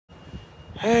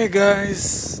Hey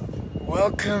guys,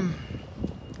 welcome.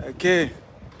 Okay,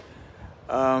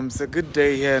 it's a good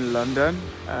day here in London,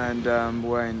 and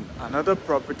we're in another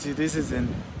property. This is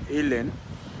in Ealing.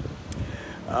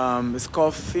 It's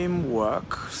called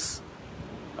Works.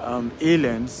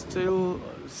 Ealing, still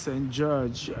St.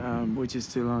 George, which is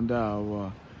still under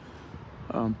our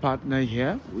partner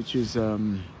here, which is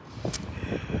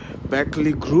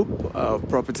Berkeley Group of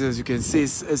properties. As you can see,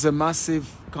 it's a massive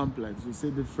complex. We see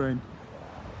different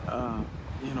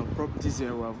properties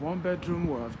here. We have 1 bedroom,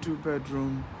 we have 2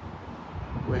 bedroom,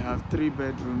 we have 3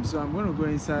 bedrooms. So I'm going to go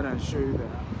inside and show you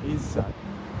the inside.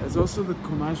 There's also the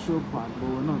commercial part, but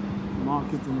we're not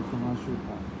marketing the commercial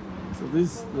part. So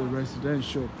this is the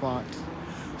residential part.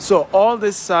 So all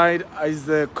this side is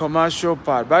the commercial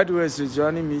part. By the way, so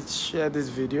joining me, share this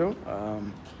video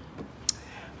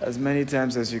as many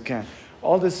times as you can.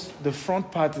 All this, the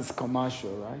front part is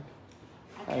commercial, right?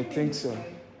 I think so.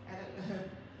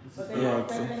 Yeah,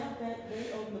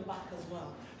 they own the back as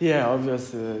well. Yeah,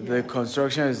 obviously the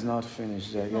construction is not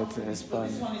finished. I get to expand.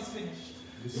 This one is finished.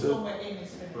 This one we're in is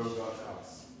finished.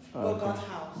 Bogart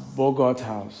House. Bogart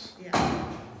House. Yeah.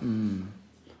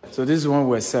 So this is one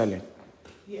we're selling.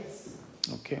 Yes.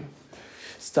 Okay.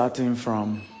 Starting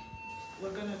from.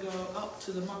 We're gonna go up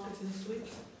to the marketing suite.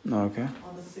 Okay.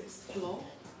 On the 6th floor.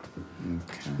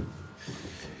 Okay.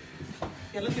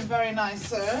 You're looking very nice,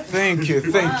 sir. Thank you.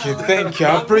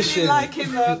 I appreciate it.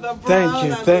 Liking the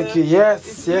brown. Thank you.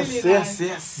 Yes, really nice.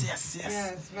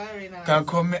 Yes, very nice. Can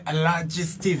call me Alaji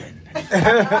Stephen.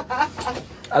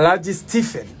 Alaji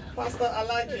Stephen. Pastor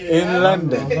Alaji. In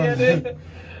London.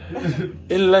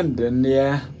 In London,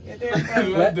 yeah.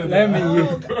 Let me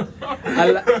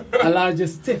Alaji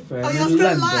Stephen. Oh, you're in still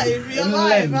London. live. You're in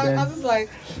live. London. I was like,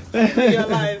 you're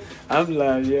live. I'm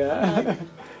live, yeah.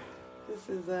 This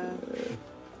is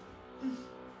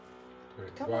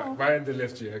Come on. Why in the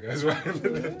left here, guys? Why in the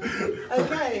left?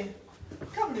 Okay,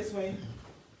 come this way.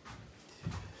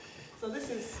 So this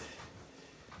is.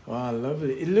 Wow,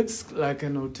 lovely. It looks like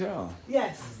an hotel.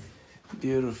 Yes.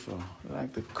 Beautiful. I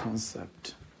like the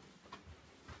concept.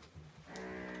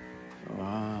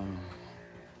 Wow.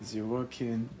 As you walk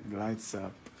in, it lights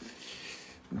up.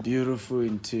 Beautiful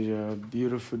interior,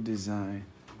 beautiful design.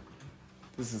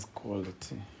 This is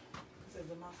quality. This is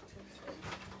the marketing.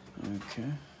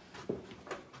 Okay.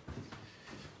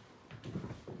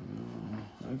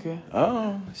 Okay.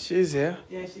 Oh, she's here.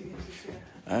 Yeah, she's here.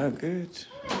 Oh, good.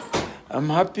 I'm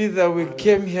happy that we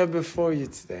came here before you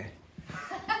today.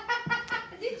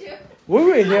 Did you? We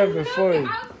were here before you.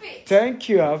 Outfit. Thank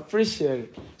you. I appreciate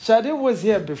it. Shadi was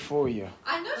here before you.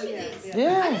 I know she did.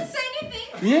 Yeah. I didn't say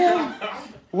anything. Yeah.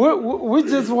 We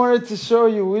just wanted to show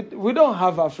you we don't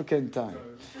have African time.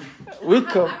 We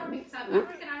come Arabic time.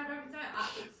 African Arabic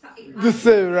time. It's the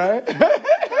same, right? But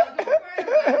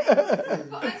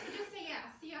I could just say, yeah,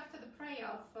 see you after the prayer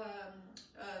of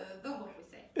Dhuhr, we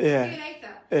say. Yeah. See you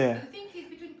later. Yeah. The thing is,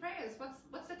 between prayers, what's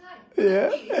the time? Yeah,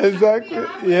 Really? exactly.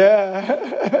 Yeah. Yeah. I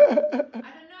don't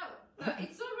know. But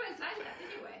it's always like that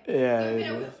anyway. Yeah, So, it is.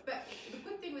 but the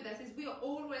good thing with us is we are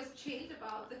always chilled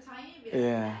about the time.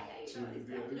 Yeah.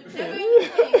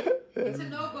 It's a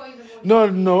no-go in the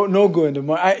morning. No go in the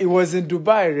morning. It was in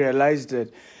Dubai I realized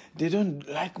that they don't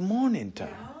like morning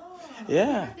time. Oh,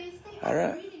 Yeah. But they stay All up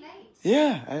right. really late.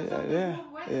 Yeah.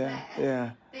 So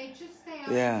They just stay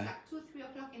out Yeah. like 2, 3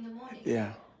 o'clock in the morning.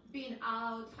 Yeah. Being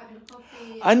out, having a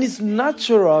coffee. And it's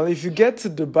natural. If you get to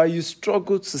Dubai, you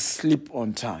struggle to sleep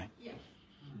on time. Yeah.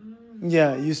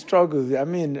 Yeah, you struggle. I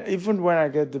mean, even when I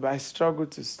get to Dubai, I struggle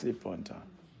to sleep on time.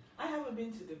 I haven't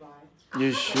been to Dubai.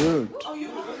 You should. Oh, you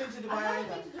haven't been to Dubai I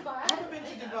either? haven't been to Dubai. I haven't been to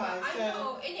Dubai, I so-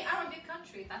 know any Arabic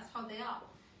country, that's how they are.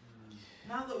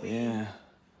 Now that Yeah.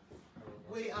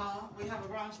 we have a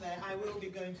branch there, I will be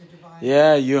going to Dubai.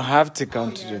 Yeah, you have to come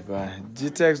Oh, to yeah. Dubai.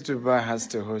 GTEx Dubai has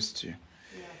to host you.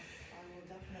 Yes, I will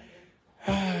definitely.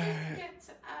 We just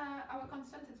get our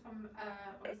consultant from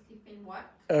Stephen Work.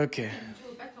 Okay. Do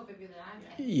a better overview than I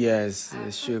can. Yes, So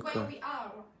sure. where we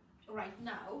are right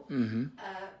now, Mm-hmm.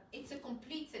 it's a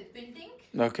completed building.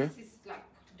 Okay. This is like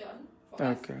done for us.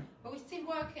 Okay. But we're still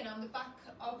working on the back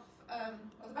of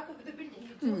the building.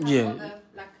 You do have Yeah. other,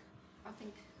 like I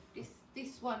think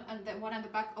this one and the one at the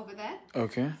back over there.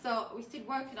 Okay. So we're still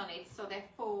working on it. So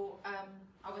therefore,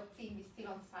 our team is still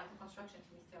on site. The construction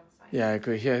team is still on site. Yeah, I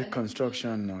could hear And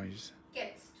construction noise.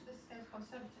 Gets to the sales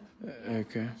consultant.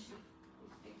 Okay. And she will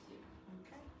speak to you.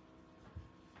 Okay.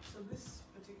 So this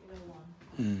particular one,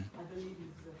 Mm. I believe is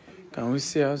Can we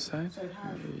see outside? So it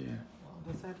has Yeah.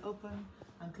 the side open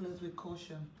and close with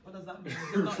caution. What does that mean? Is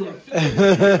it not yet finished?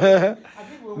 I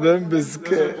think we'll wait Don't for be them to-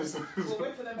 scared. We'll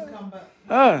wait for them to come back.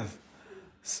 Ah,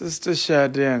 Sister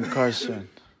Shade and Caution.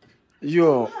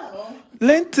 Yo,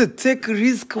 learn to take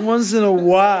risk once in a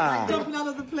while. Jumping out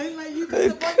of the plane like you Hey,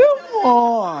 come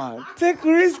on. Take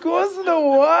risk once in a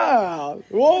while.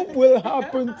 What will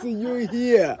happen to you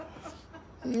here?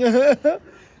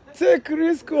 Take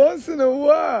risk once in a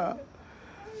while.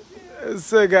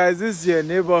 So guys, this is your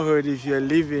neighborhood. If you're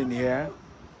living here,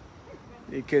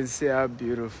 you can see how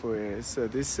beautiful it is. So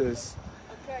this is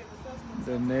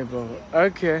the neighborhood.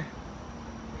 Okay.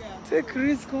 Take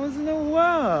risk once in a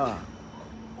while.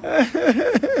 So this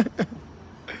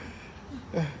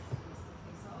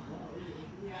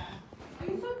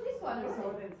one is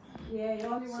sold. Yeah, you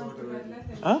only want to get left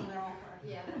and Huh?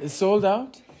 yeah. It's sold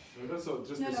out? No, that's all,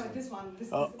 just No, this no, one. this one. This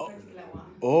is the particular one.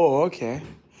 Oh, okay.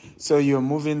 So you're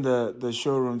moving the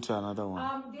showroom to another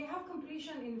one? They have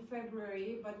completion in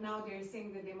February, but now they're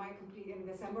saying that they might complete in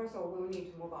December, so we'll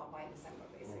need to move out by December,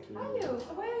 basically. Are you?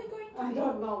 So where are you going to? I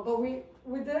don't know, but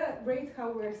with the rate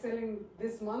how we're selling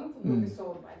this month, we'll be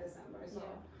sold by December. So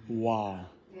Wow.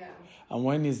 yeah. And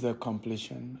when is the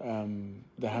completion,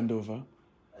 the handover?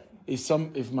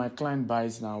 If my client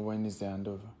buys now, when is the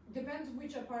handover? Depends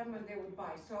which apartment they would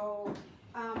buy. So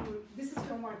this is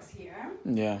Homeworks here.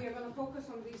 Yeah. We are going to focus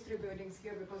on these three buildings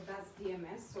here because that's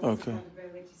DMS, so Okay. it's the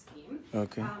ability scheme.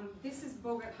 Okay. This is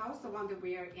Bogart House, the one that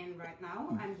we are in right now,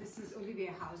 and this is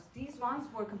Olivia House. These ones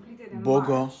were completed in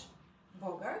March.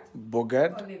 Bogart?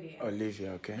 Olivia.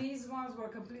 Olivia, okay. These ones were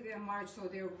completed in March, so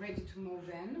they're ready to move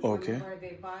in. Okay. Whenever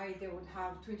they buy, they would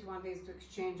have 21 days to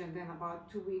exchange and then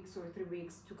about 2 weeks or 3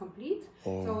 weeks to complete.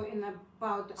 Oh. So in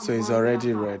about a So it's month and a already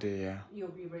half, ready, yeah. You'll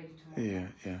be ready to move in. Yeah,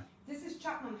 yeah. This is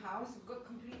Chapman House. It got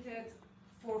completed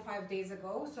 4 or 5 days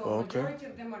ago. So Okay. majority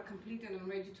of them are completed and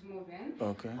ready to move in.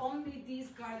 Okay. Only these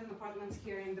garden apartments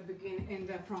here in the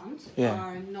front Yeah.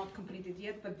 are not completed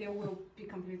yet, but they will be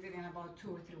completed in about 2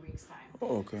 or 3 weeks time.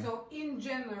 Okay. So in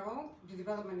general, the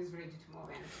development is ready to move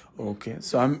in. Okay.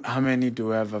 So how many do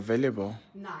we have available?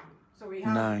 9. So we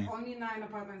have 9. only 9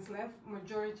 apartments left.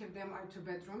 Majority of them are 2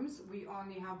 bedrooms. We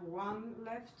only have 1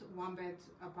 left, 1 bed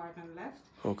apartment left.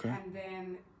 Okay. And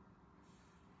then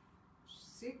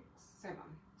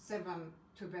 7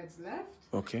 2 beds left.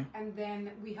 Okay. And then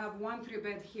we have 1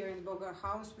 3-bed here in Bogart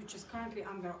House, which is currently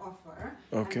under offer.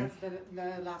 Okay. And that's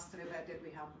the last 3-bed that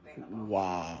we have available.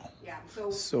 Wow. Yeah.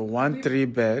 So 1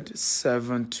 3-bed,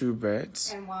 7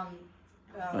 2-beds, and 1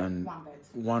 and 1 bed.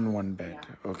 1 1-bed.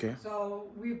 Yeah. Okay. So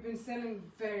we've been selling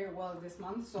very well this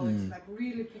month, so it's like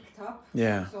really picked up.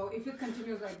 Yeah. So if it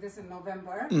continues like this in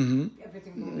November, Mm-hmm.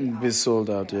 everything will Be out, sold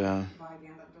out, yeah. by the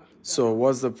end of the So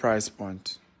what's the price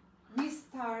point? we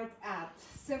start at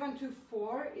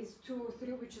 724 is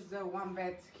 203, which is the 1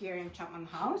 bed here in Chapman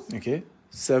House. Okay.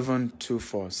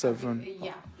 724.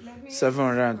 Yeah. Let me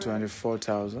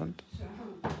 724,000.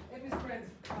 Let me spread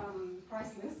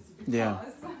price list because Yeah.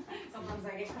 sometimes I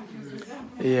get confused with them.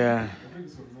 Yeah.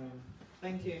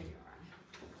 Thank you.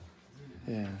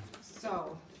 Yeah.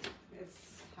 So let's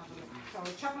have a look. So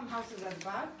Chapman House is at the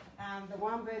back, and the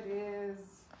 1 bed is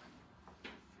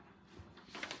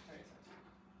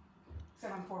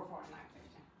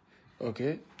 744,950.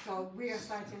 Okay. So we are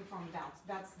starting from that.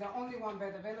 That's the only 1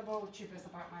 bed available, cheapest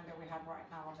apartment that we have right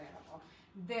now available.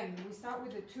 Then we start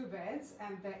with the 2 beds,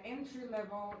 and the entry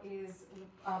level is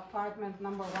apartment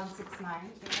number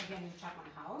 169, again in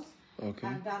Chapman House, Okay.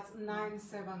 and that's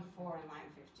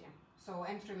 974,950. So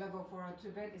entry level for a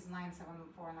 2-bed is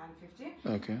 974,950.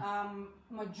 Okay.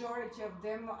 Majority of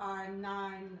them are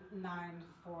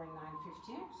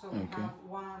 994,950. So we Okay. have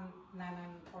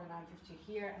 1,994,950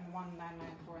 here and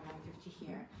 1,994,950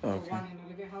 here. Okay. So 1 in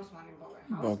Olivia House, 1 in Bogart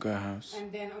House. Bogart House.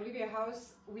 And then Olivia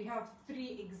House, we have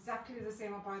 3 exactly the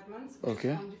same apartments, Okay.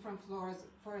 just on different floors,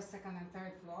 1st, 2nd, and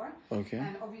 3rd floor. Okay.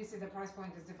 And obviously the price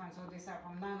point is different, so they start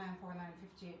from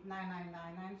 994,950,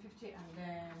 999,950, and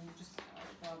then just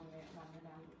above me 1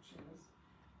 million, which is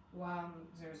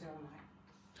 1,009.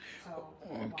 So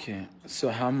Okay. So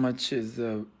how much is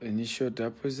the initial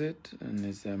deposit and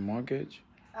is there mortgage?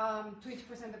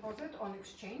 20% deposit on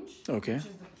exchange, Okay. which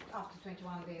is after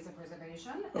 21 days of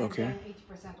reservation, Okay. and then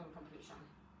 80% on completion.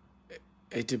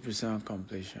 80% on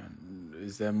completion.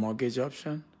 Is there mortgage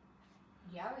option?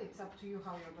 Yeah, it's up to you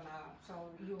how you're gonna. So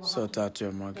you will Sort have out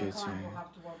your to, the mortgage. client will Yeah.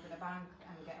 have to work with a bank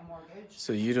and get a mortgage.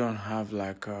 So you don't have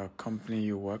like a company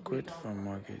you work We with don't for work with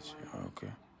mortgage? anyone.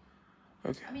 Okay.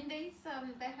 Okay. I mean, there is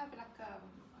they have like I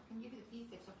can give you the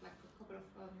details of like a couple of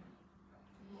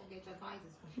mortgage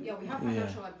advisors. Yeah, we have Yeah.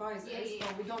 financial advisors, Yeah.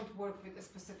 but we don't work with a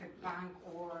specific bank,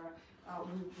 or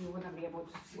we wouldn't be able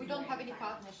to. We don't have any anything.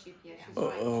 partnership yet. Yeah. She's Oh,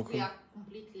 right. okay. We are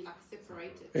completely like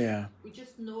separated. Yeah. We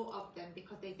just know of them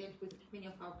because they dealt with many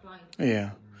of our clients.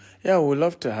 Yeah. Yeah, we'd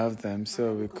love to have them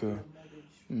so we could.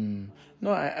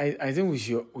 No, I think we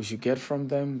should get from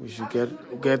them. We should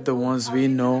get the ones we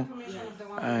know,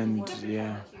 and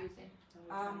yeah,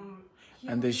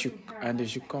 and they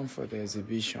should come for the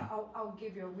exhibition. I'll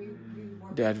give you. We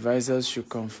work The advisors should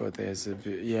come for the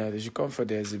exhibition. Yeah, they should come for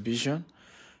the exhibition,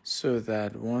 so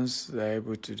that once they're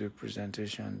able to do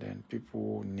presentation, then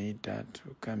people who need that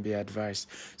can be advised.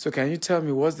 So can you tell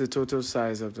me what's the total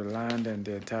size of the land and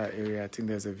the entire area? I think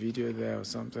there's a video there or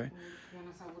something. To be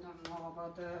honest, I wouldn't know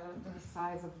about the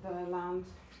size of the land.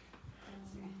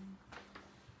 Let's see.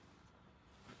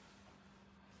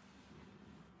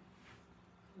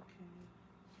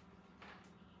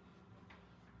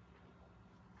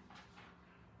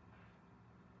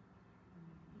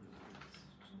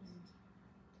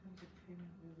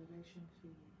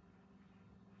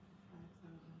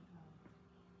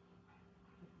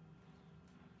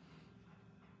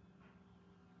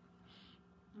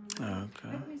 Okay.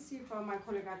 Let me see if my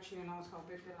colleague actually knows how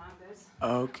big the land is.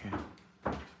 Okay.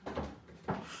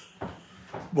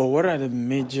 But what are the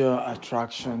major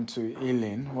attractions to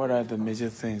Ealing? What are the major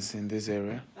things in this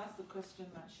area? That's the question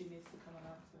that she needs to come and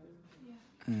answer,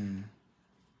 isn't it?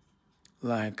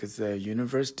 Like, is there a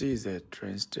university? Is there a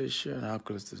train station? How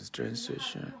close to the train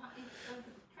station? The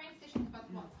train station is about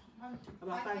what?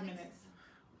 About 5 minutes.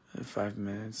 5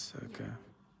 minutes, okay.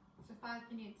 So 5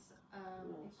 minutes.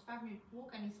 It's 5 minute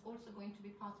walk, and it's also going to be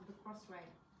part of the crossrail.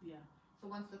 Yeah. So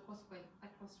once the crossrail is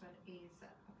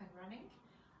up and running,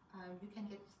 you can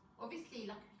get obviously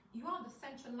like you are on the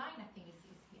central line. I think is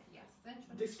here. Yes,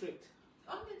 central. District.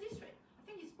 On the district. I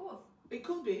think it's both. It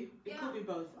could be. It Yeah. could be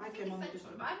both. I think came on it's the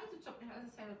central, district. but I need to check. As I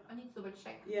said, I need to double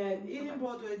check. Yeah, Ealing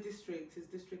Broadway District is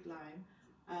District Line.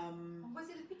 Was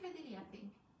it the Piccadilly? I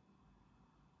think.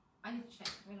 I need to check.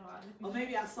 You know, let me Or check.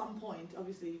 maybe at some point,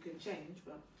 obviously you can change,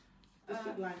 but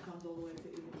District Line comes all the way to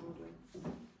Ealing Broadway.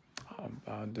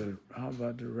 How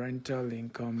about the rental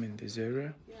income in this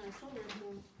area? Yeah, I saw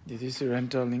rental. Did you see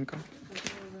rental income? I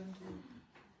saw rental.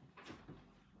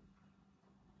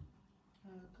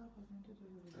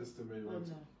 Estimated Oh rent.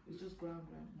 no, it's just ground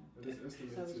rent now. It is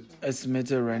estimated.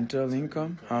 Estimated rental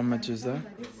income? How much is that? I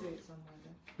did see it somewhere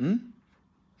there.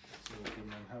 So for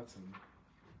Manhattan,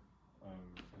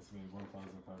 estimated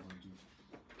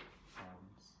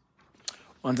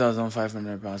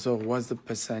 £1,500. £1,500. So what's the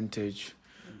percentage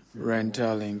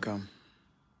rental income?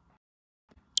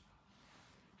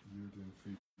 Yielding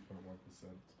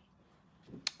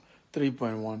 3.1%.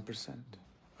 3.1%.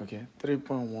 Okay,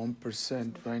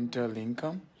 3.1% rental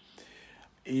income.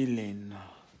 Ealing.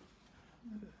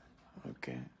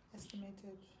 Okay.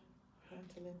 Estimated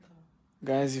rental income.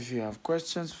 Guys, if you have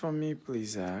questions for me,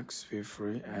 please ask. Feel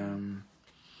free.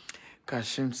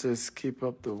 Kashim says, keep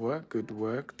up the work. Good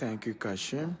work. Thank you,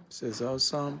 Kashim. Says,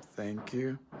 awesome. Thank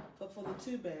you. But for the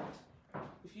 2-bed,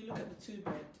 if you look at the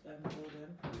 2-bed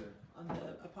Gordon, on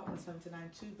the apartment 79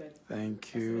 2-bed,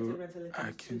 Thank you. estimated rental income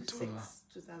is Akintola.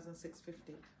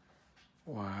 2,650.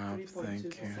 Wow, 3.2%. thank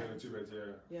you. Yeah, 2 beds,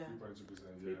 Yeah.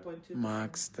 3.2%, yeah. 3.2%.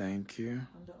 Max, thank you.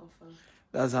 Under offer.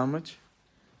 That's how much?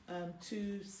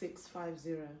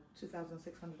 2,650.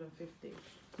 2,650.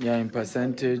 Yeah, in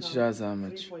percentage, that's how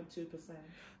much? 3.2%.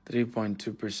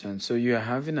 3.2%. So you're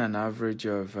having an average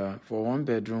of, for 1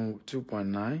 bedroom,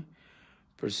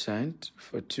 2.9%.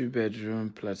 For 2 bedroom,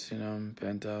 platinum,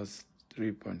 penthouse,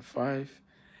 3.5%.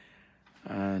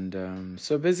 And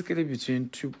so basically between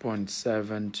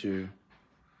 2.7 to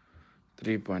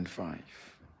 3.5,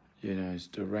 is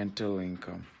the rental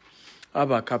income. How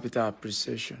about capital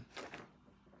appreciation?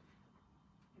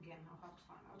 Again, I'll have to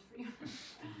find out for you.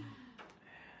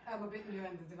 I'm a bit new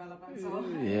in the development, so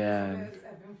Yeah.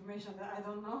 there's information that I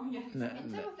don't know yet. No, In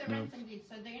terms of the no. rental yield,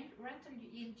 so the rental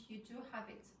yield, you do have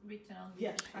it written on the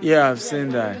Yeah. Yeah, I've seen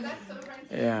So that. that's the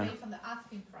rental Yeah. based on the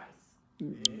asking price.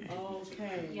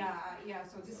 Okay. Yeah.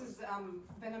 So this is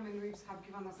Benjamin Reeves have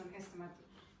given us an estimate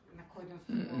in accordance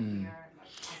with what we are like.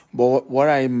 asking. But what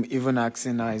I'm even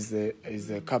asking now is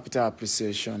the capital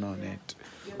appreciation on it.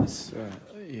 So,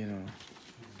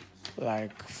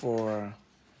 like for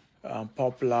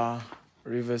Poplar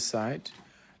Riverside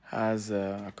has,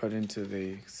 according to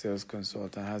the sales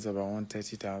consultant, has about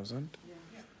 130,000.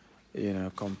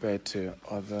 Compared to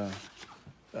other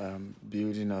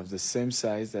building of the same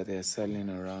size that they're selling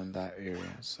around that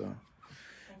area. So, I'll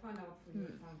find out for you.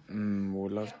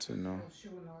 we'd love to know. She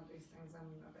will know these things and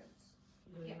a bit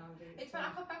green Yeah. on the. It's fine.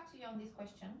 I'll come back to you on this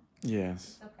question.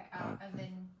 Yes. It's okay. And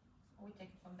then we take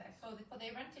it from there. So for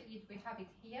the rental yield, we have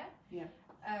it here. Yeah.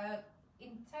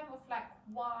 In terms of like,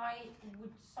 why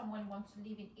would someone want to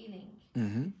live in Ealing?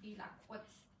 Be like,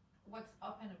 what's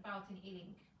up and about in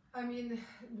Ealing? I mean,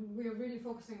 we're really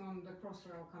focusing on the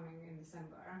Crossrail coming in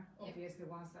December. Obviously,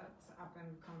 once that's up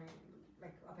and coming,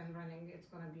 like up and running, it's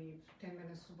going to be 10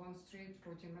 minutes to Bond Street,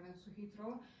 14 minutes to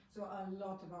Heathrow. So a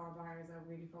lot of our buyers are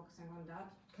really focusing on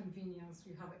that. Convenience,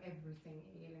 you have everything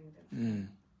in Ealing that you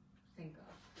think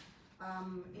of.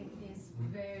 It is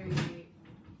very,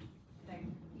 like,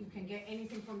 you can get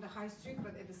anything from the high street,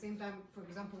 but at the same time, for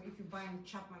example, if you buy in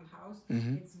Chapman House,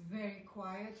 it's very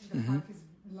quiet. The park is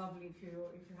lovely if you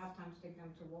have time to take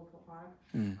them to Walpole Park.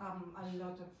 A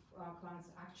lot of clients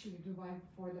actually do buy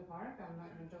for the park. I'm not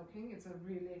even joking. It's a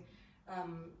really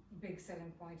big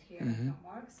selling point here in St.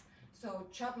 Mark's. So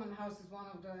Chapman House is one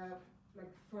of the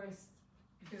first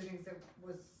buildings that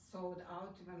was sold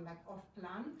out, even like off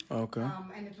plan. Okay.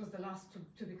 And it was the last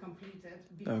to be completed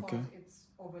because it's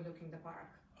overlooking the park.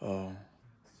 Oh.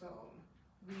 So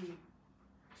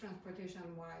transportation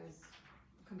wise,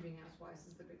 convenience wise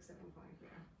is the big selling point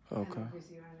here. Okay. And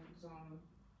obviously you're in zone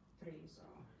 3, so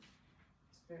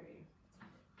it's very.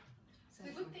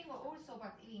 The good thing also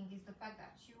about Ealing is the fact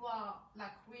that you are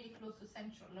like really close to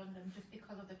central London just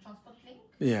because of the transport link.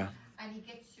 Yeah. And it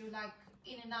gets you like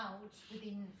in and out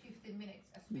within 15 minutes,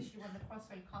 especially when the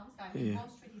Crossrail comes. Like Bond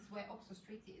Street is where Oxford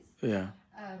Street is. Yeah.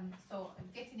 So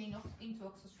getting into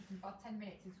Oxford Street in about 10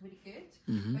 minutes is really good.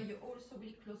 But you're also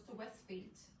really close to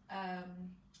Westfield.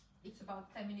 It's about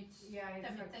 10 minutes. Yeah, it's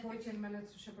 10 like 10, 14 minutes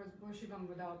to Shepherd's Bush even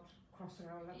without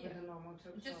Crossrail, like with the normal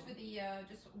tube. Just with the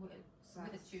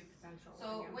with the tube. Central.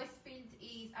 So Westfield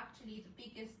is actually the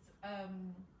biggest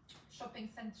shopping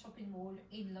mall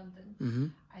in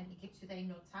London, and it gets you there in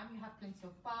no time. You have plenty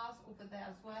of bars over there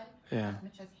as well, as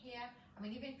much as here. I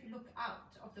mean, even if you look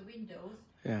out of the windows,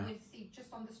 you will see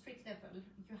just on the street level,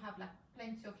 you have like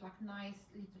plenty of like nice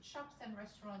little shops and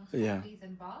restaurants, cafes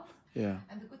and bars. Yeah.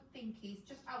 And the good thing is,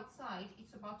 just outside,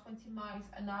 it's about 20 miles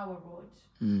an hour road.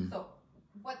 So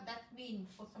what that means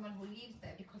for someone who lives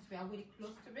there, because we are really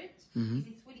close to it, is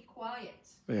it's really quiet.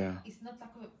 Yeah. It's not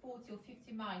like a 40 or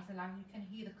 50 miles and like you can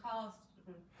hear the cars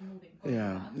moving.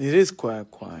 Yeah. It is quite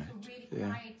quiet. It's a really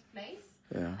quiet place.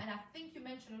 Yeah. And I think you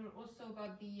mentioned also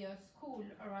about the school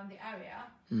around the area.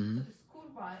 So Mm-hmm. the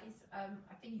school-wise,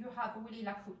 I think you have really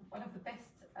like one of the best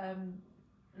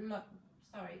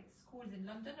schools in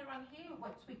London around here,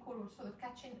 what we call also the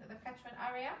catchment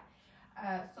area.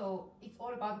 So it's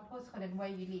all about the postcode and where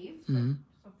you live.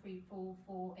 So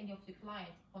for any of the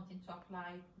clients wanting to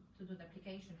apply to do the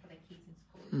application for their kids in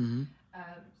school.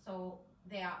 So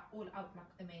they are all out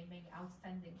like the main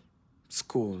outstanding.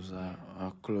 Schools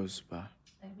are close by.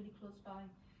 They're really close by.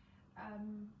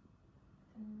 And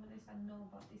what else I know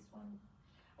about this one?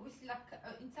 Obviously, like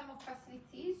in terms of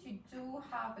facilities, you do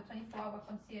have a 24-hour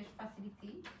concierge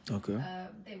facility. Okay.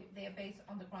 They are based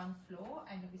on the ground floor,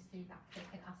 and obviously, like they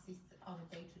can assist on a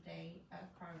day-to-day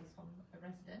queries from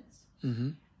residents.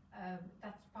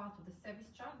 That's part of the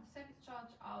service charge. The service charge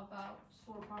are about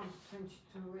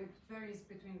 £4.22. It varies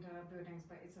between the buildings,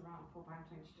 but it's around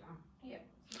 £4.22. yeah,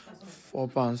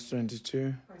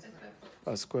 £4.22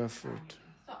 per square foot.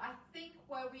 So I think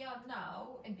where we are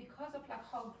now, and because of like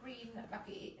how green, like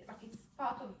it's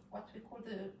part of what we call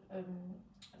the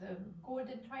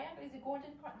golden triangle. Is it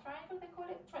golden triangle they call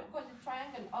it? Golden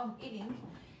triangle on Ealing.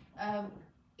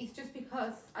 It's just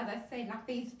because, as I say, like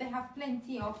they have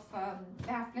plenty of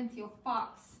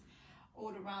parks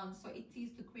all around. So it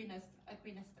is the greenest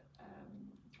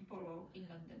borough in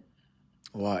London.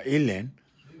 Wow, Ealing?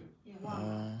 Yeah, one of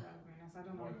the greenest. I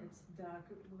don't know if it's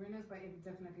the greenest, but it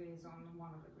definitely is on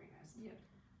one of the greenest. Yeah.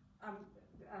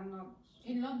 I'm not.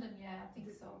 In London, yeah, I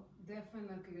think so.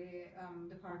 Definitely,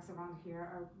 the parks around here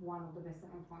are one of the best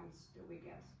selling points that we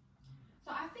get.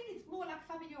 So I think it's more like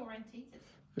family orientated.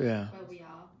 Yeah. Where we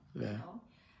are, Yeah. you know.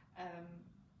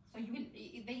 So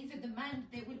there is a demand.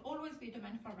 There will always be a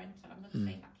demand for rental. I'm not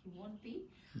saying like it won't be,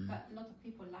 but a lot of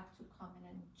people like to come in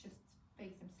and just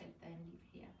base themselves there and live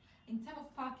here. In terms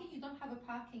of parking, you don't have a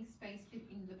parking space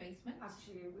in the basement.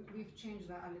 Actually, we've changed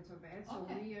that a little bit. So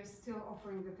Okay. we are still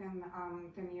offering the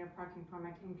 10-year parking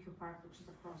permit in Q Park, which is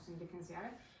across in Dickens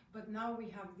Yard. But now we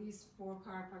have these 4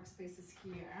 car park spaces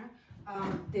here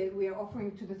that we are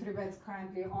offering to the 3 beds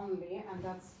currently only, and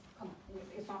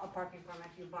it's not a parking permit,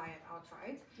 you buy it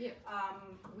outright. Yeah.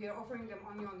 We are offering them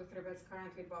only on the 3 beds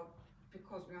currently, but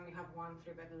because we only have 1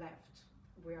 3-bed left,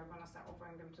 we are going to start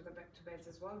offering them to the 2 beds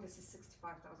as well. This is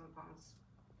 £65,000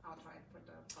 outright for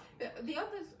the parking.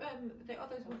 The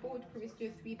others who bought previously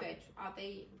a 3-bed, are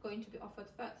they going to be offered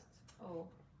first? Or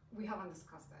We haven't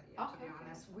discussed that yet, to be Okay.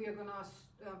 honest. We are gonna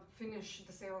finish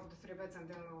the sale of the 3 beds and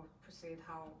then we'll proceed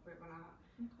how we're gonna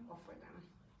offer them.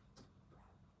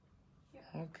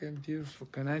 Okay, beautiful.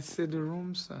 Can I see the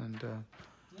rooms and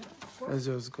Of course, let's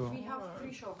just go? we have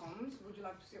 3 show homes. Would you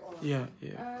like to see all of Yeah, them?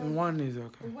 yeah. One is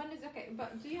okay. one is okay, but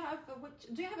do you have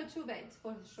a 2-bed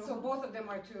for the show? So both of them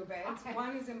are 2 beds. Okay.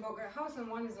 One is in Boger House and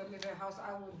one is Olivia House.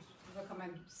 I would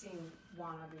recommend seeing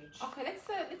one of each. Okay, let's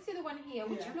see the one here.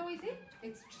 Which Yeah. floor is it?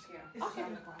 It's just here. It's It's here.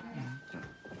 on the corner.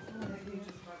 Let me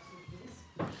just grab some keys.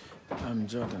 I'm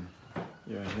Jordan.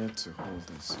 You're here to hold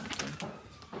this, okay?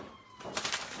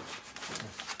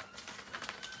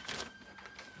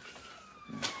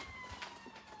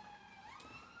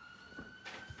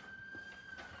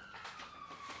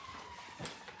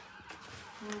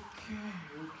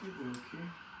 Okay.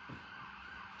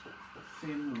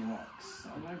 Thin Rocks.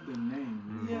 I like the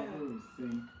name. Yeah.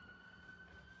 Thin.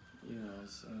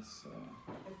 Yes, it's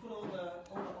They put all the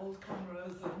old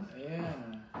cameras and. yeah,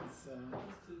 it's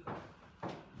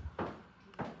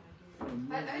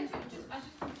I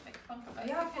just want to make a phone call. Yeah,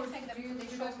 You of can course. take them Do you to the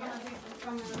guys show. want to take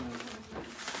from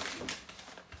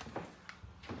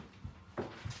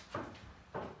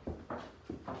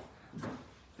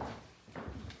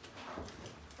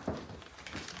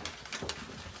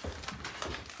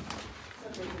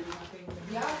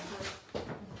Yeah, of course.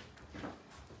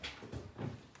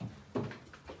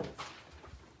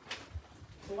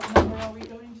 So what number are we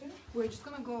going to? We're just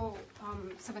gonna go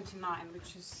 79,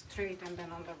 which is straight and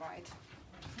then on the right.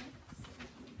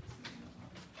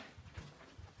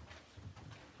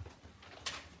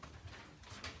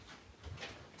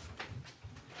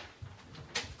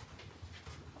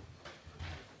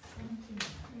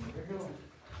 Go.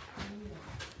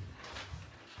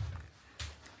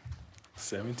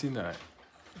 79.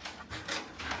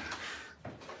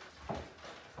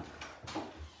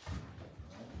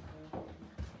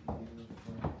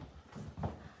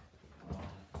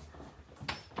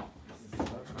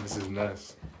 This is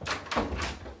nice.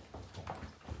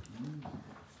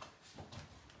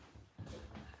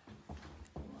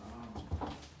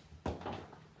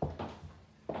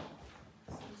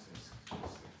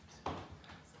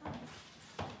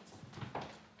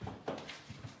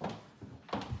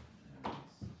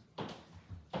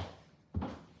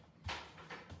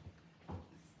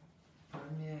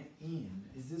 Premier Inn.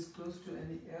 Is this close to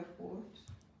any airport?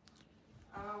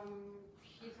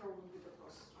 Heathrow would be the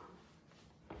closest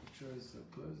one. Which is the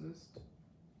closest?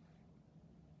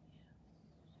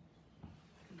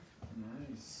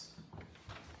 Nice.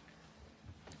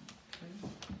 Okay.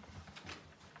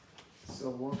 So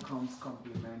what comes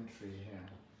complimentary here?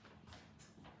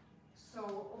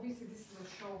 So obviously this is a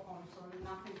show home, so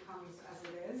nothing comes as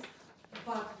it is.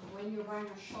 But when you're buying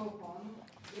a show home,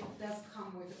 it does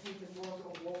come with the painted walls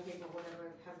or wallpaper,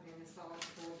 whatever has been installed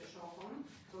for the show home.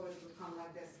 So it will come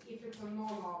like this. If it's a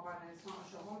normal apartment, it's not a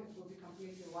show home, it will be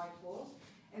completely white walls.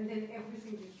 And then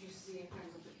everything that you see in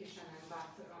terms of the kitchen and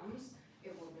bathrooms,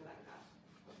 it will be like that.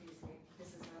 Obviously,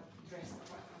 this is a dressed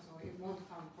apartment, so it won't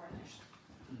come furnished.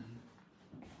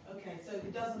 Okay, so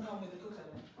it doesn't come with the cooker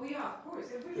then? Oh yeah, of course.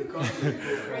 Everything Because-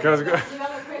 That's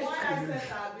another question. Why I said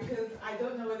that, because I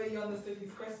don't know whether you understood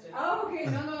his question. Oh, okay.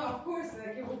 No, of course.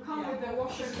 Like it will come Yeah. with the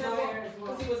washer and dryer as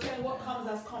well. Because he was saying what comes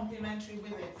as complimentary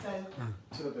with it, so.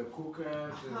 So the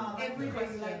cooker,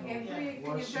 Everything, like everything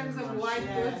in Washing terms of machine. white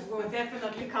goods Yeah. will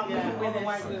definitely come Yeah, with all the it.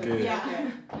 white goods. Okay.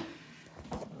 Yeah.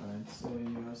 Right, so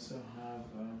you also have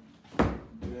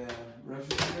the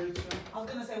refrigerator. I was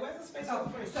gonna say, where's the space for the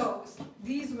fridge? So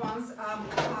these ones,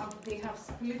 they have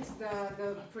split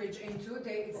the fridge into.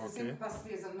 It's the same Okay.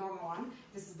 capacity as a normal one.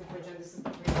 This is the fridge and this is the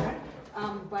freezer.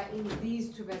 But in these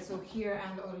 2 beds, so here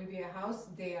and Olivia House,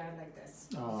 they are like this.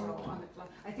 Oh, So okay. on the floor.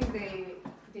 I think they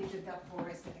did that for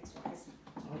aesthetics wise.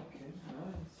 Okay,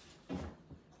 nice.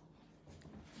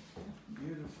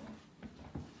 Beautiful.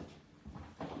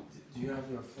 Do you have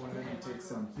your phone? Let me take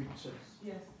some pictures.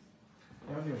 Yes.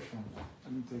 You have your phone.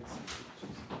 Let me take some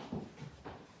pictures.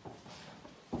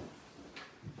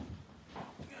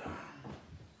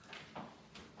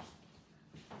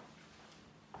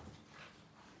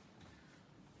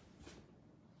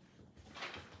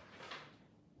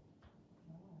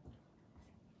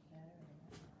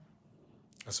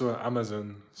 I saw an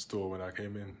Amazon store when I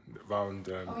came in around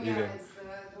Oh yeah, Ealing. it's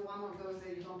the one of those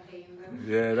that you don't pay in them.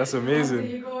 Yeah, that's So amazing.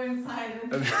 you go inside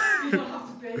and you don't have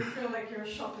to pay. You feel like you're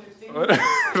shoplifting. Like,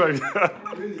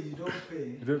 Really, you don't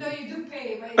pay? No, you do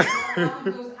pay, but it's one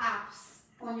of those apps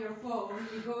on on your phone.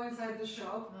 You go inside the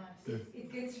shop. Nice.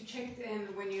 It gets you checked in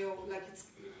when you like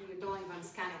you don't even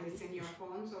scan it. It's in your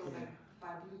phone, so like by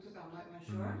Bluetooth. I'm not even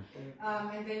sure.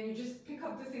 And then you just pick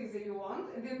up the things that you want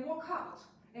and then walk out,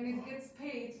 and it gets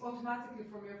paid automatically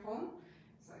from your phone.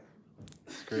 It's like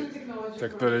too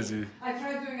technology. I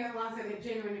tried doing it once and it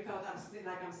genuinely felt I'm still.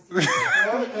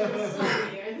 It was so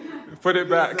weird. Put it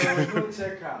back. There's no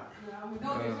checkout.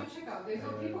 No, there's no checkout. There's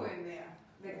no people in there.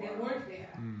 Like they work there.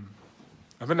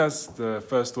 I think that's the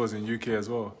first stores in UK as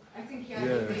well. I think they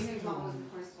think one was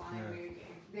the first one in the UK.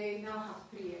 They now have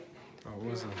 3, I think.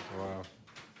 Oh, awesome! Wow.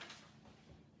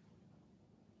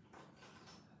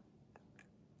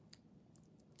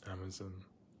 Amazon.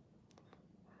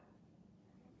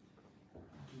 Do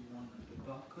you want the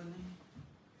balcony?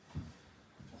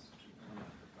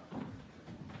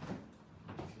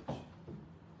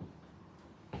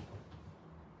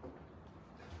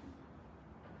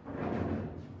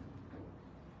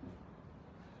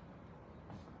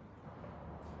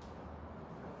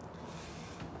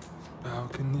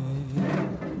 Balcony.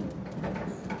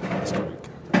 Let's go.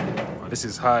 Oh, this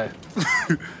is high.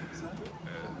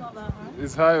 Not that high.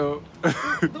 It's high. Oh.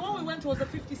 The one we went to was the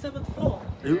 57th floor.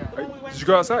 You- The one we went Did you to.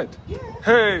 go outside? Yeah.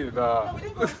 Hey, No, nah. we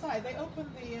didn't go outside. They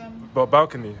opened the But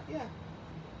balcony. yeah.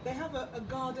 They have a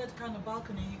guarded kind of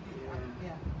balcony.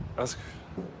 Yeah. That's.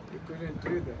 You couldn't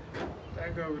do that.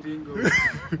 Thank God we didn't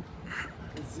go.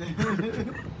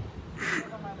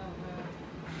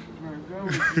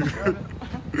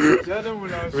 Jordan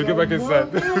would have We get back shouted,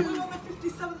 inside. We were on the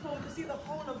 57th floor. We could see the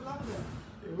whole of London.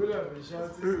 He would have been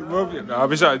shouting. Nah, I'll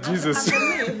be shouting Jesus.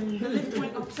 And the lift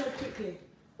went up so quickly.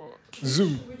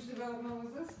 Zoom. Which development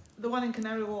was this? The one in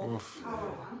Canary Wharf. Oof. Our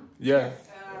one. Yeah.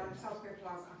 South Square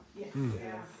Plaza. Yes. Yeah.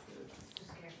 Too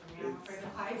scared for me. I'm afraid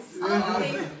of heights.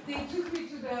 They took me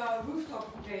to the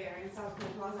rooftop there in South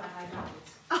Square Plaza and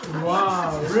I loved it.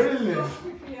 Wow, really? So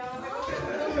quickly, I was like, okay,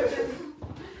 I'm done with this.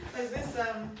 Is this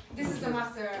This is the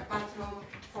master bathroom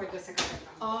for the second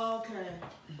bedroom.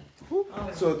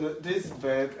 okay. So this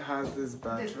bed has this This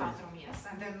bathroom. bathroom, yes.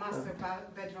 And then master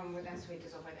bedroom with ensuite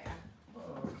is over there.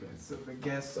 Okay, so the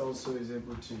guest also is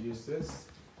able to use this.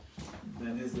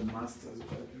 Then is the master's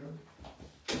bedroom.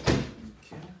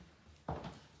 Okay.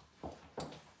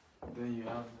 Then you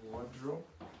have wardrobe.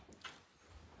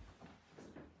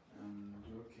 And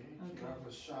okay, you Okay. have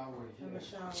a shower here. And the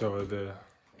shower. Shower there.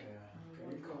 Yeah.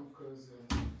 Can you come closer?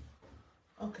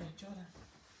 Okay, Jordan.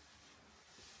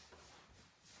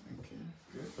 Okay,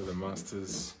 good. For the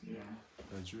master's Yeah.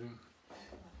 bedroom.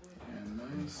 Yeah,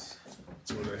 nice.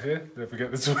 Toilet here. Don't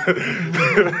forget the toilet.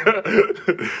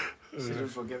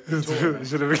 Shouldn't forget the toilet.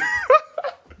 Should have.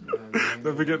 Yeah,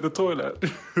 Don't forget the toilet.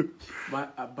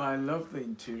 but I love the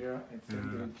interior. I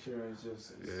think the interior is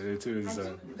just. Yeah, it is.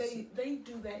 I think they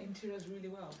do their interiors really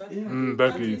well. But Yeah.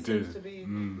 Berkeley seems do. to be-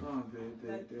 No, They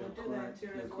they're do their quite,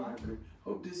 interior they're as quite well. good.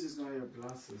 Hope this is not your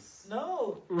glasses.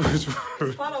 No, Which one?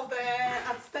 it's part of their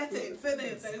aesthetics, isn't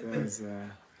it? There's,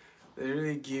 they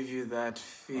really give you that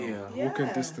feel. Yeah. Walking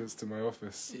distance to my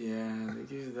office. Yeah, they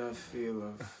give you that feel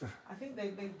of. I think they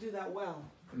do that well.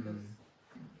 Because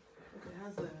look, it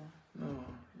has a. No.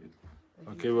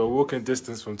 Okay, we're walking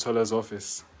distance from Tola's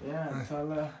office. Yeah,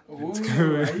 Tala. Ooh, It's are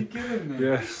good. you kidding me?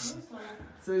 Yes.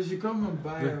 So you should come and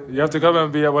buy. You have to come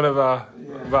and be one of our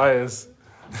Yeah. buyers.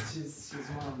 She's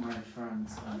one of my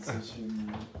friends on social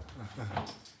media.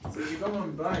 So you come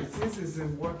and buy it. Since it's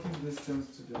in walking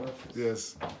distance to the office.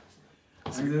 Yes.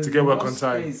 And there's To get work enough on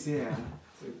time. space here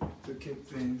to keep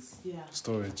things. Yeah.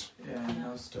 Storage. Yeah,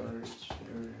 no storage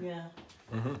area.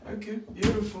 Yeah. Okay,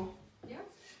 beautiful. Yeah.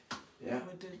 Yeah.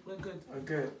 We're good.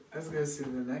 Okay, let's go see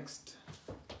the next.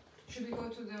 Should we go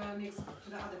to the next, to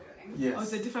the other building? Yes. Oh,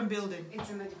 it's a different building. It's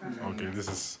in a different building. Okay, this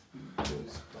is. I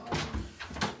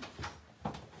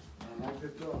like the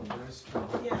door, very strong.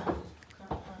 Yeah.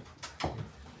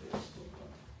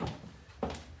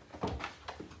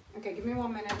 Okay, give me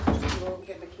 1 minute just to go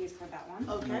get the keys for that one.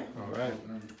 Okay. All right.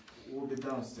 We'll be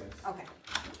downstairs. Okay.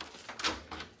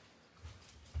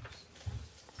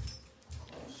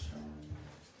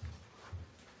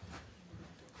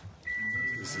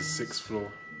 This is 6th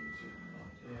floor.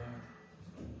 Yeah.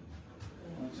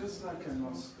 Just like a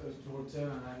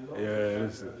hotel, and I love Yeah, the it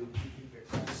fact is. that they give you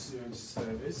the concierge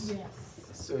service. Yes.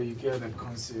 So you get a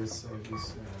concierge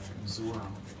service as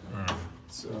well.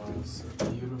 So it's a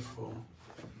beautiful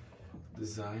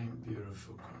design,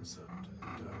 beautiful concept.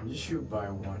 And, you should buy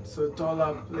one. So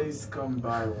Tola, please come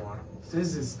buy one.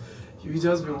 This is, you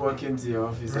just be walking to your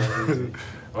office every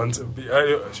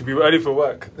day. Should be ready for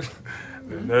work.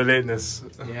 No lateness.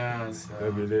 Yeah, so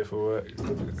They'll be late for work. it's a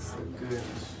good. It's a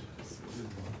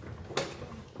good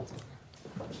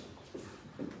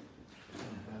one.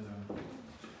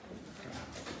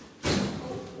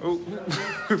 Oh,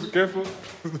 careful.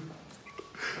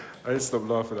 I didn't stop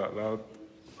laughing out loud.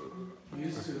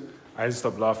 Used to. I didn't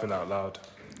stop laughing out loud.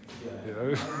 Yeah. You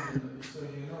know? So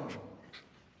you know.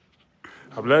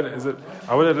 I've learned it. Is it?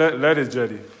 I want to learn this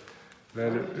journey.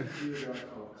 Learn it.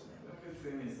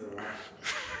 Everything is a rush.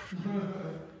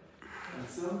 And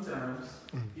sometimes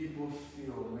people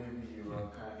feel maybe you are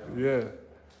kind of Yeah.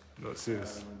 Not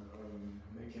serious.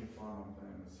 making fun of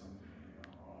them or something, you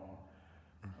know,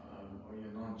 or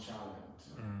you're nonchalant.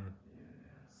 Yeah,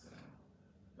 so,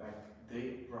 like they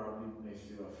probably may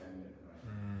feel offended, right?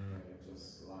 Like you're just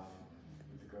laughing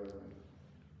with the girl.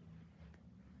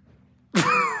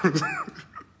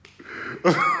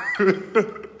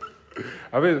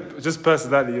 I mean, just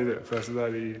personality, isn't it?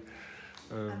 Personality.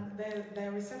 And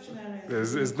their reception area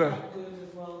It's is not- quite good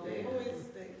as well. They always,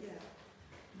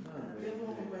 No,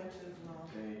 everyone we went to as well.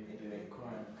 they're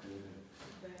quite good.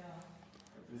 They are.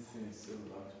 Everything is so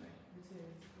lovely. It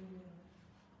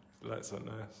is. Lights are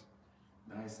nice.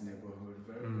 Nice neighborhood,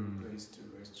 very good place to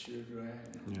raise children.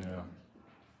 Yeah.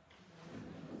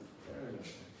 Very lovely.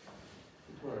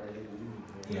 People are already living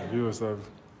here. Yeah. Viewers have.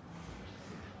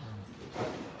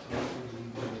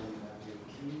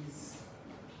 Keys.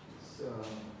 So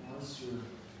once you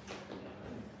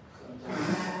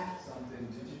something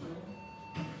digital.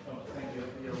 Oh, thank you.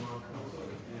 You're welcome.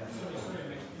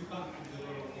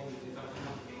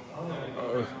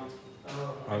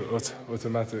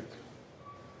 Automatic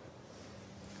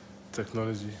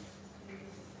technology.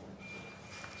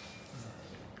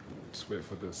 Just wait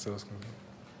for the sales company.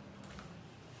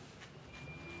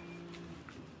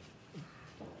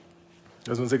 You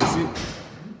guys want to take a seat?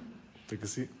 Take a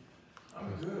seat. I'm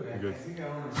good. Good. I think I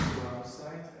want to show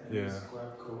outside. And Yeah. It's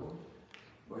quite cool.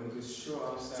 But you could show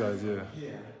outside Outside, from yeah.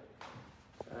 here.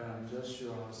 Just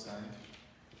show outside.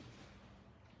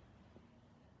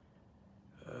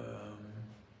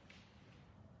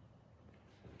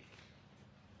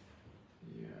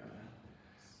 Yeah.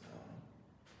 So.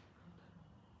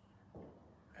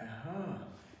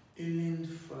 Ealing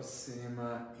for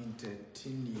cinema in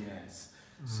 13 years.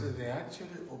 So they're actually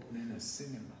opening a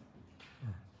cinema.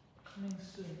 Coming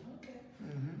soon. Okay.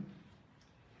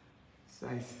 So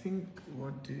I think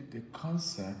what the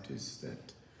concept is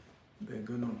that they're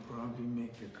gonna probably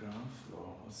make the ground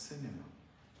floor a cinema,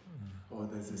 or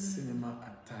there's a cinema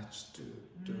attached to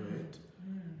it.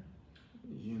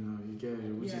 You know, you get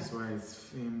it, which is why it's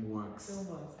film works. Still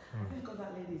was. I think because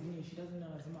that lady's new, she doesn't know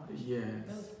as much. Yes.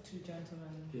 Those two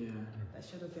gentlemen Yeah. that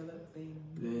showed us the other thing.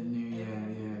 They knew. Yeah.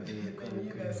 They They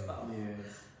knew their stuff.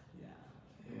 Yes. Yeah.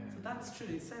 Yeah. So that's true.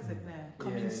 It says it there. Yeah,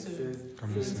 Coming it soon. says-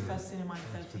 Coming Film's soon. first cinema in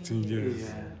 13 13 years.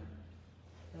 Yeah.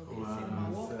 There'll be Wow. a cinema.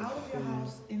 Walk out of your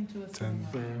house into a cinema.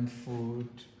 Fame, food,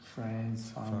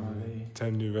 friends, family.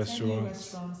 10 new 10 new restaurants.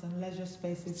 restaurants and leisure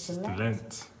spaces.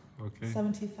 Select. Okay.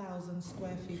 70,000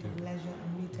 square feet of leisure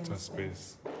and retail That's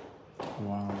space. space.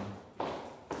 Wow.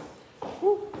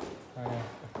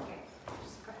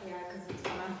 Just cut here because it's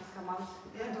gonna come out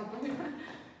and open.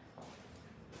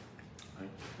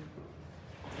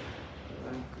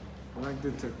 I like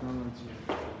the technology.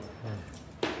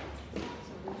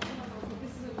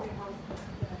 This is a big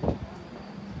house.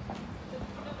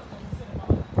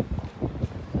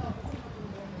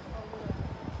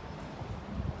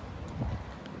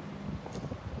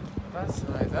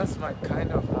 That's my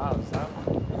kind of house.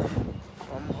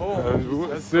 From home.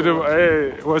 That's Cinema.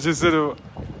 Hey, watch your cinema.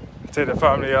 Take the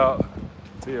family out.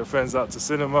 Take your friends out to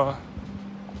cinema.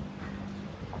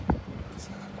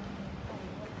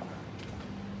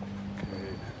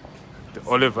 Okay. The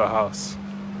Oliver House.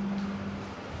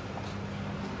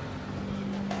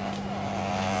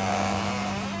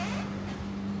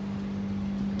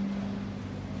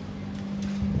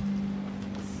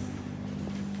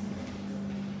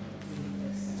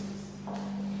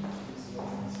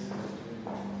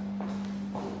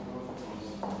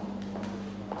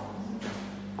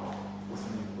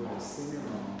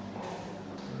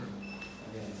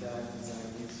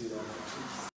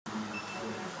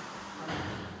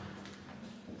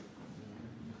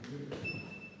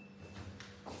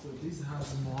 So this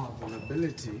has more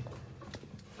availability,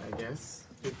 I guess.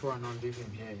 People are not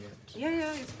living here yet.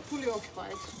 Yeah, it's fully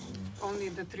occupied. Only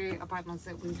the 3 apartments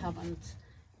that we haven't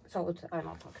sold are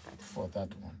not occupied. For that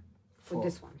one. For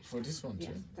this one. For this one too.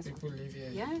 Yes, this People live here.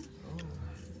 Yeah.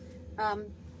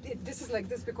 This is like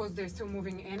this because they're still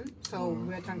moving in, so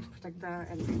we're trying to protect the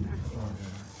elevator.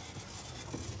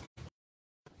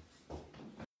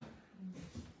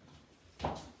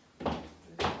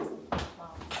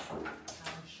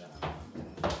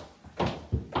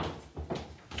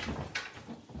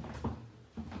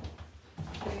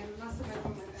 The master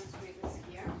bedroom and suite is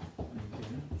here.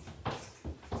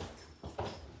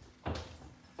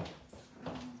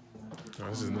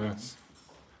 this is nice.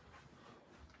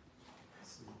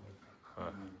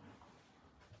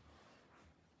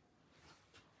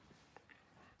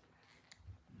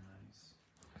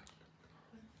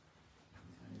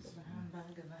 The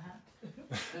handbag and the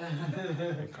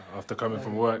hat. After coming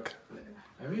from work.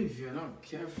 I mean, if you're not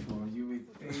careful, you would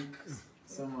think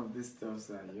some of these stuffs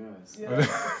are yours. Yeah,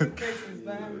 suitcase is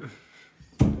bag.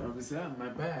 I'll be saying, my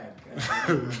bag. My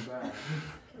bag.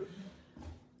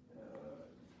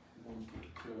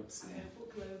 Clothes. Yeah, put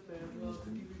clothes there as well to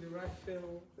give you the right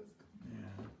feel.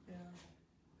 Yeah.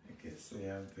 Yeah. Okay, so you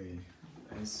have the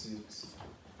nice suits.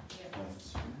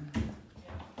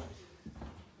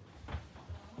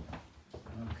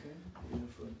 Okay,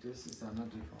 beautiful. This is another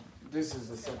room. This is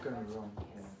the second room.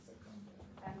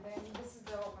 And then this is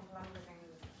the open plan living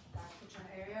kitchen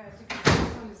area. As you can see,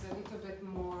 this one is a little bit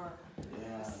more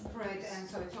spread, and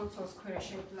so it's also square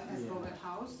shaped as well as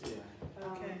house.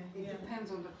 It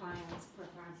depends on the client's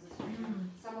preferences.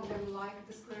 Some of them like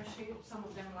the square shape, some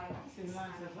of them like this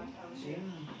kind of like L shape.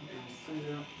 So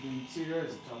the interior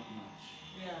is top notch.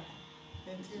 Yeah.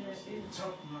 The interior is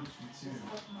Top notch interior.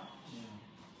 top notch. Yeah.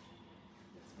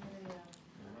 It's really,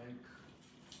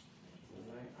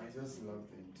 I just love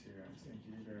the interior. I think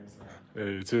you guys are.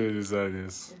 Yeah, interior design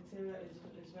is. the interior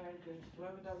is very good.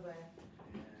 Whoever does the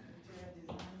interior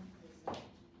design is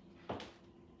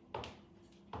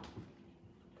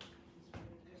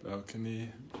Balcony.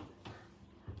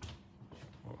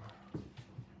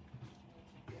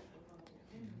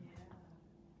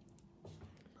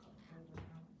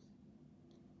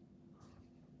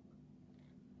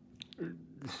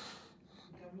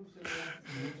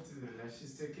 Move to the left.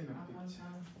 She's taking a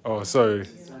picture. Oh, sorry.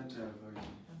 She's trying to avoid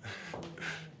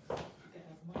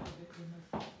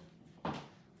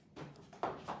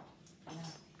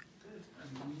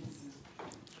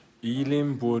you.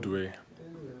 Ealing Broadway.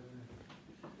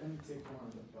 Let me take one on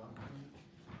the balcony.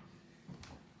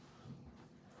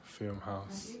 Film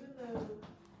house. And even though,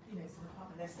 it's an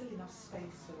apartment, there's still enough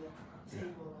space for the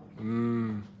table.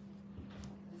 Mmm.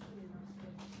 There's still enough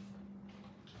space.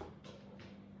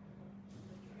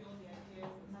 All the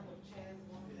ideas, the type of chairs,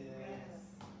 one. Yes.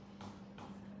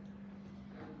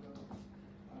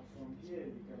 From here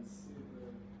you can see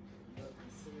the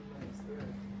cinema is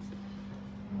there.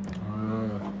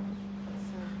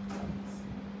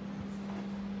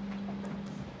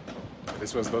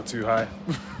 This one's not too high.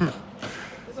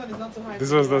 This one is not too high.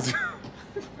 This one's not too.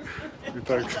 You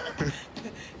think?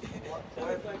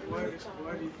 What if I take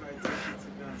you to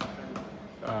dance?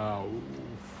 Ah, ooh.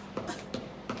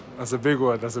 That's a big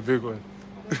one. That's a big one.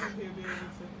 I don't think he'll be able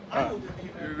to. I wouldn't be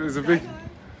able to. It's a big.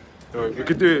 No, we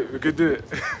could do it. We could do it.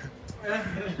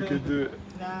 We could do it.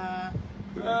 Nah.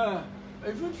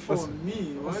 Even for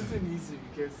me, it wasn't easy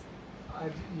because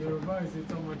Yoruba is a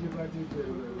Tomodibadi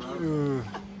Mm.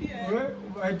 Yeah. Well,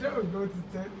 by the time we go to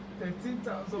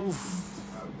 13,000 above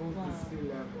the sea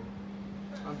level,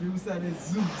 and people started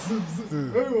zoom, zoom, zoom.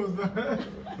 Where was that?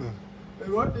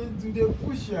 And what they do, they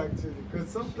push you actually, because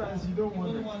sometimes you don't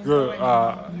want to.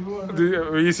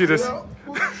 Go. You see this? In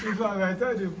fact, by the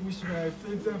time they push me, I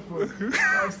fainted for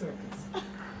 5 seconds.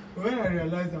 When I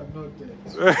realized I'm not dead, I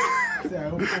said, I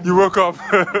opened You woke up.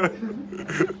 I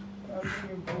opened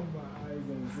my eyes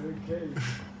and said, okay,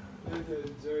 let's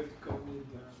enjoy coming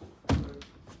down.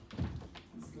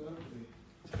 It's lovely.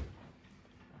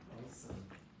 Awesome.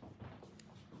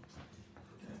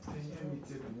 Let me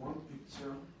take one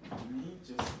picture of me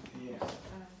just here.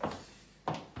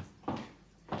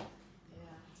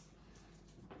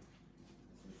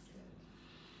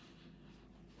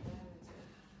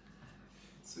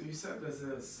 So you said there's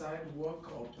a sidewalk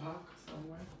or park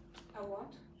somewhere? A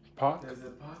what? Park? There's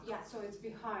a park? Yeah, so it's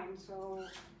behind, so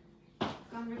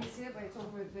can't really see it, but it's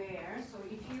over there. So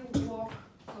if you walk,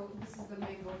 so this is the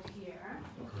main road here.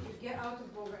 You get out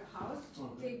of Bogart House,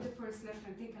 take the first left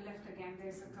and take a left again.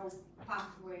 There's a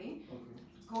pathway.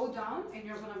 Go down and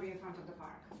you're gonna be in front of the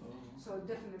park. So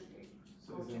definitely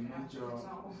So go it's a check it out. major,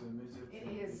 So it's a major it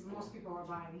thing. is. Most people are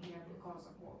buying here because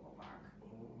of Walpole Park.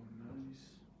 Oh,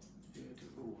 nice.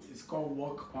 Beautiful. It's called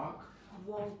Walk Park?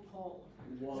 Walpole.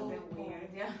 It's a Walpole. bit weird,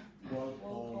 yeah.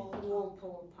 Walpole.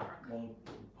 Walpole Park.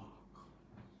 Walpole Park.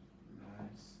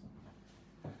 Nice.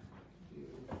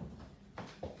 Beautiful.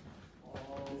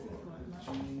 All the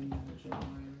join in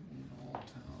all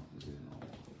towns, in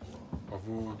all Of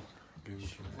all games.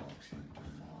 she walks into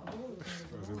mall.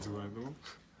 Goes into my door.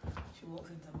 She walks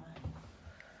into mine.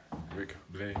 Rick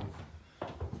Blaine.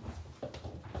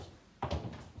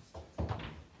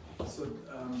 So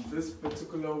this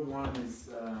particular one is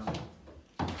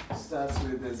starts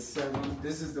with the 7.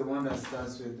 This is the one that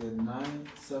starts with the 9,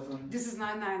 7. This is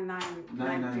 999,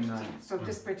 999. So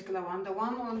this particular one, the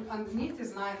one on underneath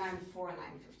is 994,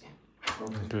 950.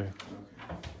 Okay.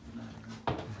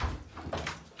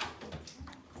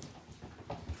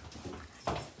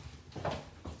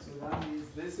 So that means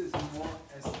this is more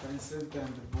expensive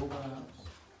than the Boba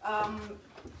house.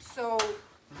 So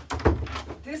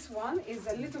this one is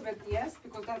a little bit, yes,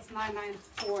 because that's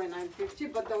 994, 950,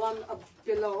 but the one up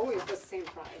below is the same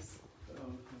price.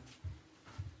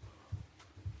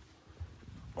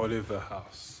 Oliver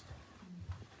House.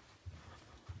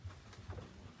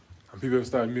 And people have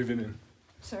started moving in.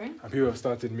 Sorry? And people have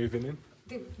started moving in.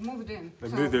 They've moved in. They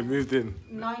So moved in.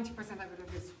 90% I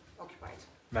believe is occupied.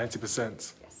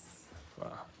 90%. Yes.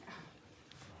 Wow.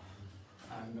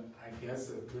 And I guess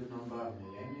a good number of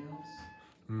millennials.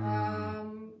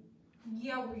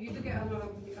 Yeah, well, you do get a lot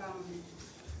of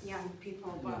young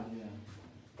people, but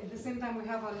at the same time we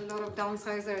have a lot of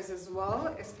downsizers as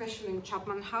well, especially in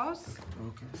Chapman House.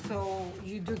 Okay. So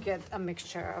you do get a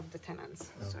mixture of the tenants.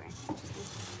 Sorry.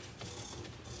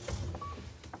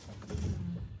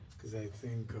 Because I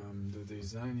think the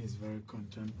design is very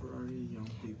contemporary, young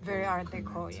people. Very Art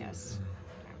Deco, connected. yes.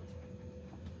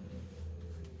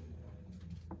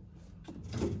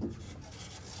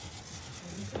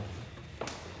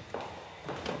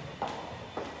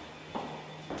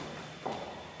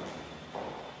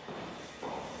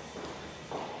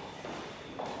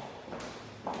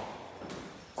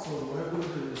 So where will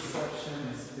the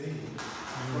receptionist be?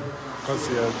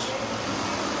 Concierge.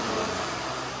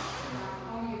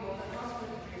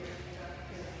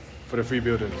 For the 3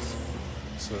 buildings.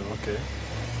 So, okay.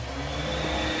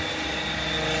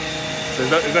 So is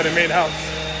that the main house?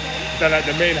 Is that like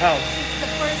the main house? It's the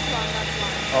first one, that's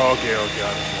why. Oh, okay, okay, I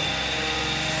understand.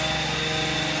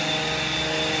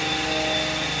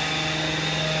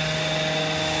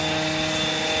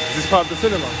 Is this part of the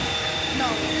cinema? No,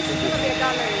 this is going to be a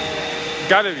gallery here.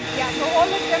 Gallery? Yeah, so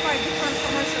all of them are different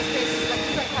commercial spaces, like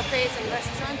different cafes and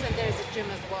restaurants, and there's a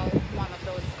gym as well. One of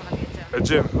those is going to be a gym. A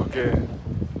gym, okay.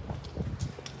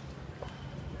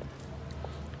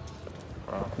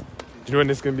 Wow. Do you know when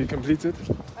this can be completed?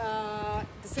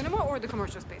 The cinema or the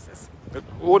commercial spaces? The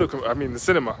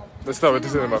cinema. Let's start with the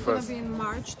cinema is going first. to be in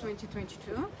March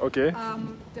 2022. Okay.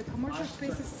 The commercial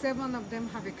spaces, 7 of them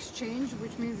have exchanged,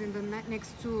 which means in the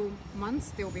next 2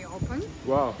 months they'll be open.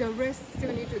 Wow. The rest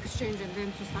still need to exchange and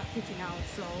then to start fitting out.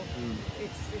 So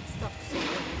it's tough to say.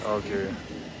 Okay.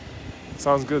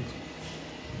 Sounds good.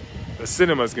 The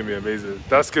cinema's gonna be amazing.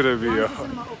 That's gonna be Once the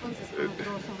cinema opens, it's going to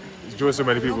draw so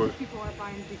many A lot people. of people are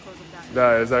buying because of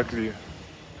that. Yeah, exactly.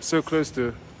 So close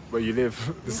to where you live,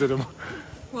 the cinema.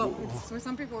 Well, for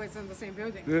some people, it's in the same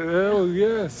building. Oh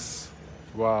yes.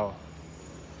 Wow.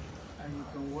 And you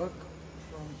can work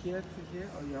from here to here,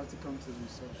 or you have to come to the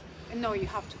reception? No, you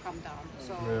have to come down.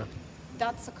 So Yeah.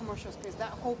 that's a commercial space.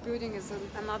 That whole building is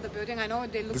another building. I know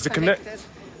they look Does it connect? connected,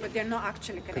 but they're not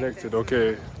actually Connected.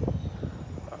 Okay.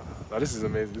 Now this is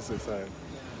amazing. This is exciting.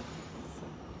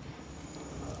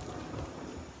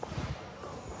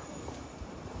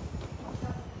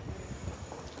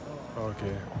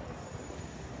 Okay.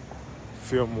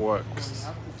 Film works. You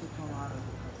have to come out of the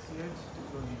concierge to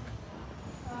go in.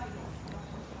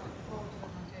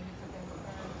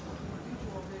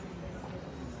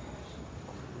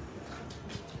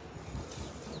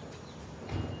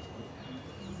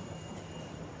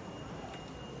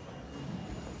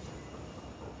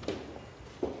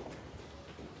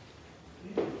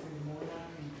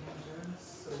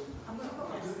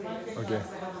 Okay.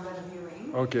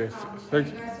 Okay. Thank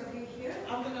you.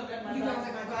 I'm gonna get my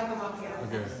bag.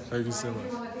 Okay. Thank you so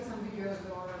much. You want to take some videos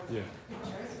or Yeah.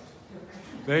 pictures?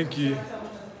 Thank you. Yeah,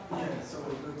 so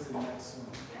we'll go to the next one.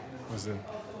 What's in?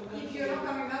 If you're not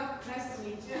coming up, nice to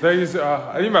meet you. Thank you.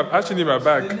 I actually need my The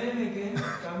bag. name again,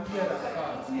 come get a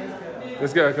card.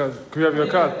 Let's get a card. Can we have your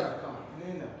card?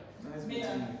 Nina, nice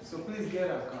meeting you. So please get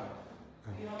a card.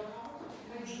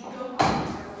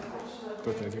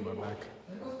 Don't take my bag.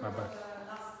 My bag.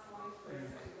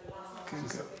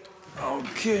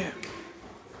 Okay.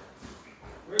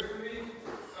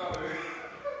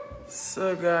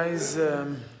 So guys,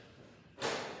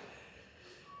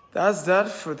 that's that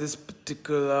for this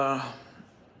particular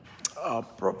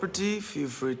property. Feel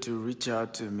free to reach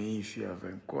out to me if you have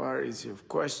inquiries, you have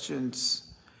questions.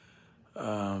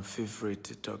 Feel free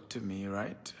to talk to me,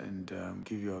 right? And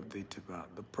give you an update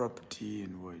about the property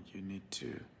and what you need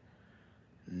to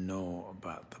know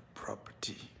about the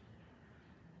property.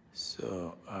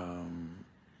 So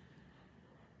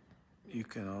you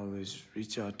can always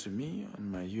reach out to me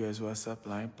on my US WhatsApp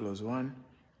line +1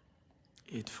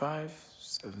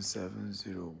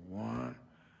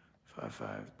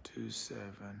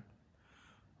 8577015527.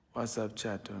 WhatsApp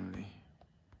chat only.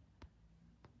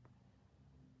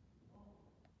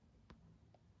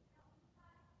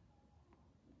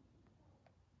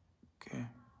 Okay.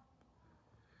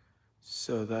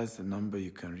 So that's the number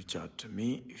you can reach out to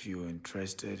me if you're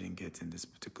interested in getting this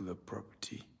particular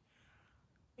property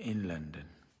in London.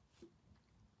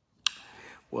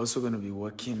 We're also going to be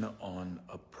working on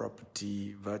a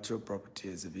virtual property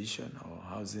exhibition or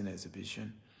housing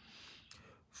exhibition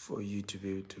for you to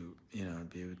be able to,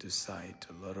 be able to cite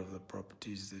a lot of the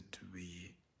properties that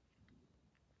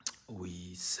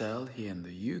we sell here in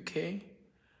the UK,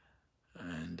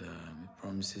 and it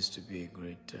promises to be a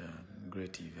great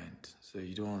event. So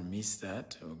you don't want to miss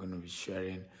that. We're going to be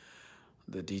sharing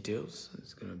the details.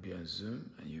 It's going to be on Zoom,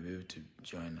 and you'll be able to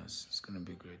join us. It's going to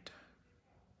be great.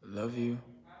 Love you.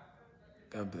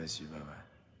 God bless you. Bye-bye.